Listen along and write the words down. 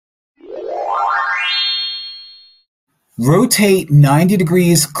Rotate 90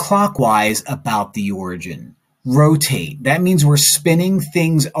 degrees clockwise about the origin. Rotate. That means we're spinning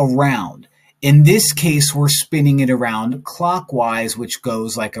things around. In this case, we're spinning it around clockwise, which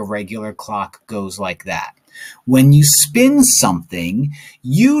goes like a regular clock goes like that. When you spin something,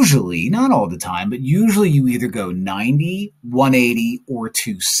 usually, not all the time, but usually you either go 90, 180, or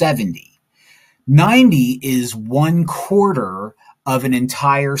 270. 90 is 1/4 of an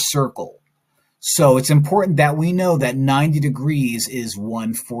entire circle. So it's important that we know that 90 degrees is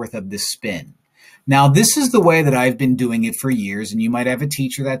 1/4 of the spin. Now, this is the way that I've been doing it for years, and you might have a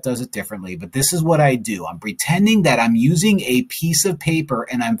teacher that does it differently, but this is what I do. I'm pretending that I'm using a piece of paper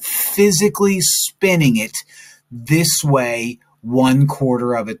and I'm physically spinning it this way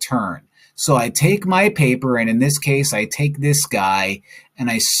 1/4 of a turn. So I take my paper, and in this case, I take this guy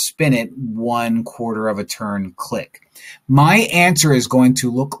and I spin it 1/4 of a turn, click. My answer is going to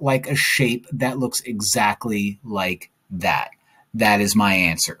look like a shape that looks exactly like that. That is my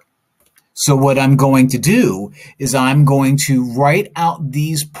answer. So what I'm going to do is I'm going to write out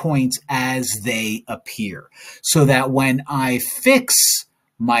these points as they appear so that when I fix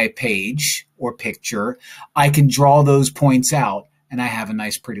my page or picture, I can draw those points out and I have a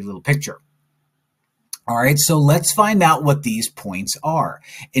nice pretty little picture. All right, so let's find out what these points are.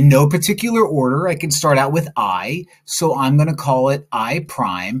 In no particular order, I can start out with I, so I'm going to call it I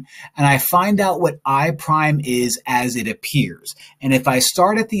prime, and I find out what I prime is as it appears. And if I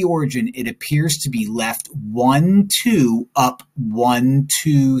start at the origin, it appears to be left 1, 2, up 1,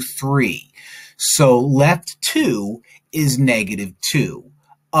 2, 3. So left 2 is -2.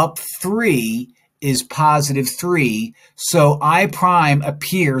 Up 3 is +3, so I prime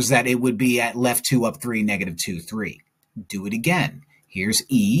appears that it would be at left 2 up 3, -2, 3. Do it again. Here's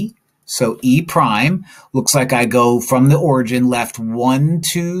E. So E prime looks like I go from the origin left 1,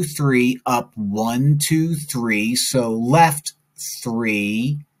 2, 3, up 1, 2, 3. So left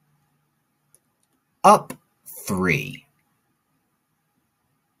 3, up 3.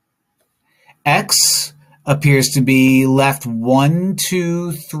 X appears to be left 1,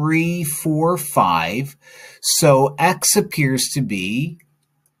 2, 3, 4, 5. So X appears to be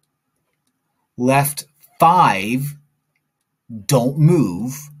left 5, don't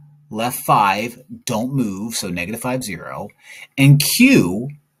move. Left 5, don't move, so -5, 0. And Q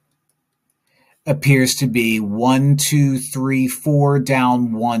appears to be 1, 2, 3, 4,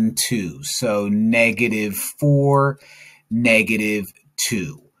 down 1, 2. So -4,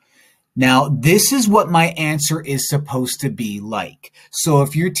 -2. Now, this is what my answer is supposed to be like. So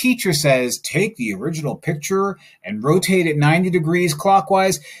if your teacher says, take the original picture and rotate it 90 degrees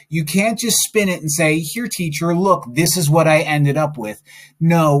clockwise, you can't just spin it and say, here, teacher, look, this is what I ended up with.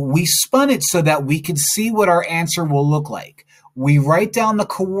 No, we spun it so that we could see what our answer will look like. We write down the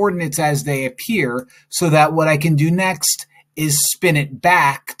coordinates as they appear so that what I can do next is spin it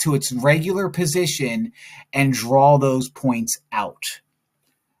back to its regular position and draw those points out.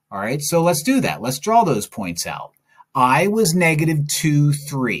 All right, so let's do that. Let's draw those points out. I was -2,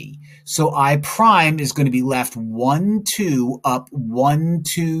 3. So I prime is going to be left 1, 2, up 1,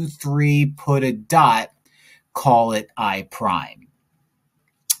 2, 3, put a dot, call it I prime.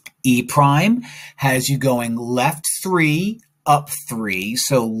 E prime has you going left 3, up 3.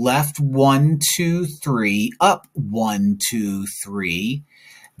 So left 1, 2, 3, up 1, 2, 3.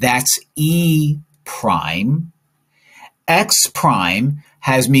 That's E prime. X prime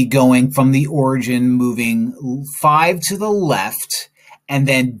has me going from the origin, moving 5 to the left, and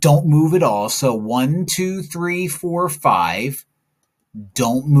then don't move at all. So 1, 2, 3, 4, 5,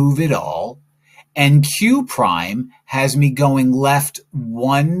 don't move at all. And Q prime has me going left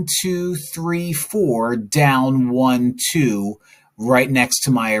 1, 2, 3, 4, down 1, 2, right next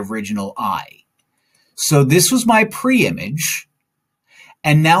to my original I. So this was my pre-image.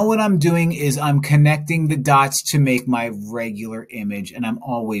 And now what I'm doing is I'm connecting the dots to make my regular image, and I'm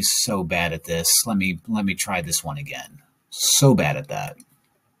always so bad at this. Let me try this one again. So bad at that.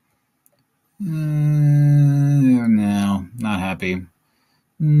 No, not happy.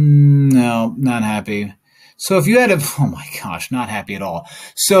 No, not happy. So if you had oh my gosh, not happy at all.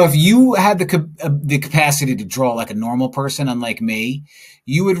 So if you had the capacity to draw like a normal person, unlike me,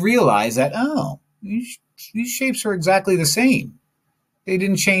 you would realize that, oh, these shapes are exactly the same. They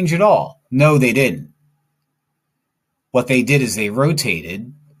didn't change at all. No, they didn't. What they did is they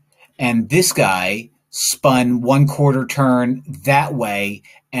rotated, and this guy spun 1/4 turn that way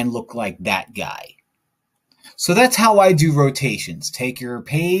and looked like that guy. So that's how I do rotations. Take your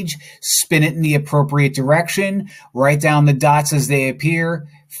page, spin it in the appropriate direction, write down the dots as they appear,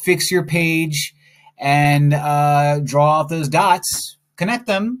 fix your page, and draw out those dots, connect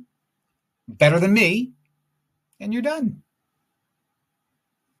them better than me, and you're done.